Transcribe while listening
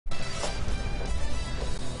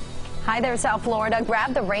Hi there, South Florida.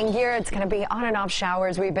 Grab the rain gear. It's going to be on and off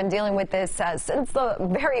showers. We've been dealing with this since the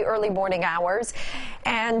very early morning hours.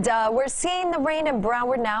 And we're seeing the rain in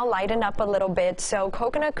Broward now lighten up a little bit. So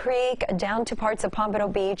Coconut Creek down to parts of Pompano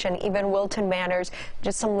Beach and even Wilton Manors,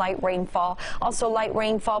 just some light rainfall. Also light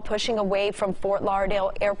rainfall pushing away from Fort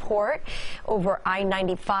Lauderdale Airport over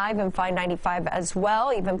I-95 and 595 as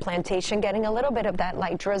well. Even Plantation getting a little bit of that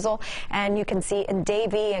light drizzle. And you can see in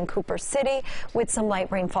Davie and Cooper City with some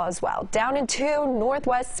light rainfall as well. Down into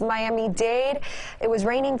northwest Miami-Dade, it was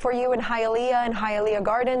raining for you in Hialeah and Hialeah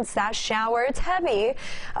Gardens. That shower, it's heavy,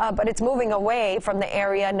 but it's moving away from the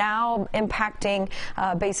area now, impacting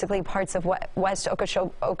basically parts of West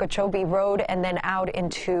Okeechobee Road and then out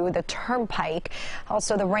into the Turnpike.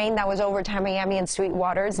 Also, the rain that was over Miami and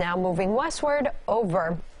Sweetwater is now moving westward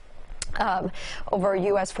over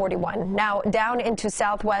US 41. Now down into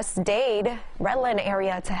southwest Dade, Redland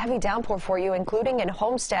area, it's a heavy downpour for you, including in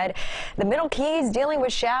Homestead. The Middle Keys dealing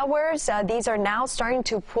with showers. These are now starting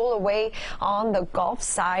to pull away on the Gulf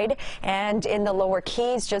side, and in the lower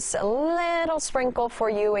Keys, just a little sprinkle for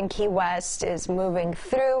you in Key West is moving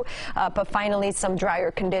through, but finally some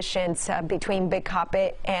drier conditions between Big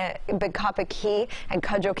Coppic Key and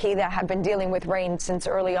Cudjoe Key that have been dealing with rain since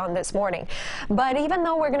early on this morning. But even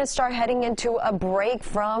though we're going to start heading into a break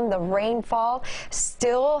from the rainfall,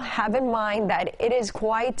 still have in mind that it is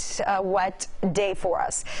quite a wet day for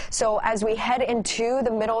us. So as we head into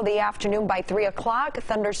the middle of the afternoon by 3 o'clock,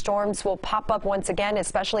 thunderstorms will pop up once again,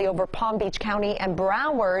 especially over Palm Beach County and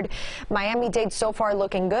Broward. Miami-Dade so far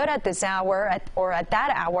looking good at this hour at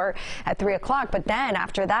that hour at 3 o'clock. But then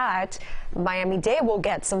after that, Miami-Dade will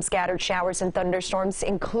get some scattered showers and thunderstorms,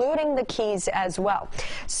 including the Keys as well.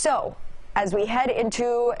 So as we head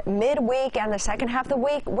into midweek and the second half of the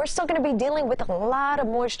week, we're still going to be dealing with a lot of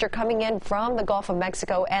moisture coming in from the Gulf of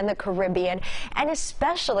Mexico and the Caribbean, and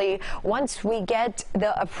especially once we get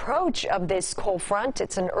the approach of this cold front.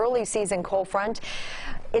 It's an early season cold front.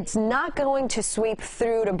 It's not going to sweep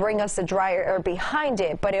through to bring us the drier air behind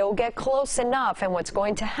it, but it will get close enough. And what's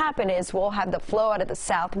going to happen is we'll have the flow out of the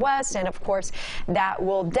southwest, and of course that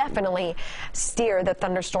will definitely steer the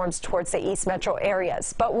thunderstorms towards the east metro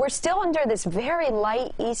areas. But we're still under this very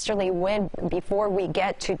light easterly wind before we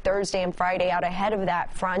get to Thursday and Friday out ahead of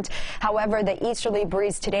that front. However, the easterly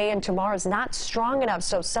breeze today and tomorrow is not strong enough,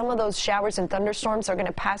 so some of those showers and thunderstorms are going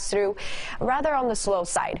to pass through rather on the slow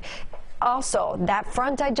side. Also, that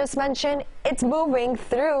front I just mentioned, it's moving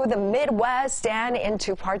through the Midwest and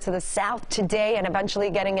into parts of the South today and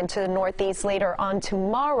eventually getting into the Northeast later on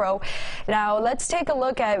tomorrow. Now, let's take a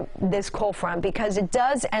look at this cold front because it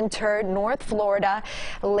does enter North Florida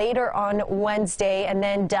later on Wednesday and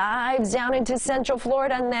then dives down into Central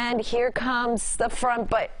Florida, and then here comes the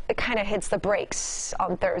front, but it kind of hits the brakes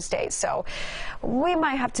on Thursday. So we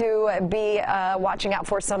might have to be watching out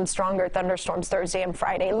for some stronger thunderstorms Thursday and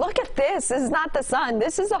Friday. Look at this. This is not the sun.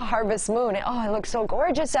 This is a harvest moon. Oh, it looks so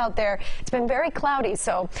gorgeous out there. It's been very cloudy,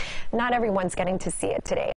 so not everyone's getting to see it today.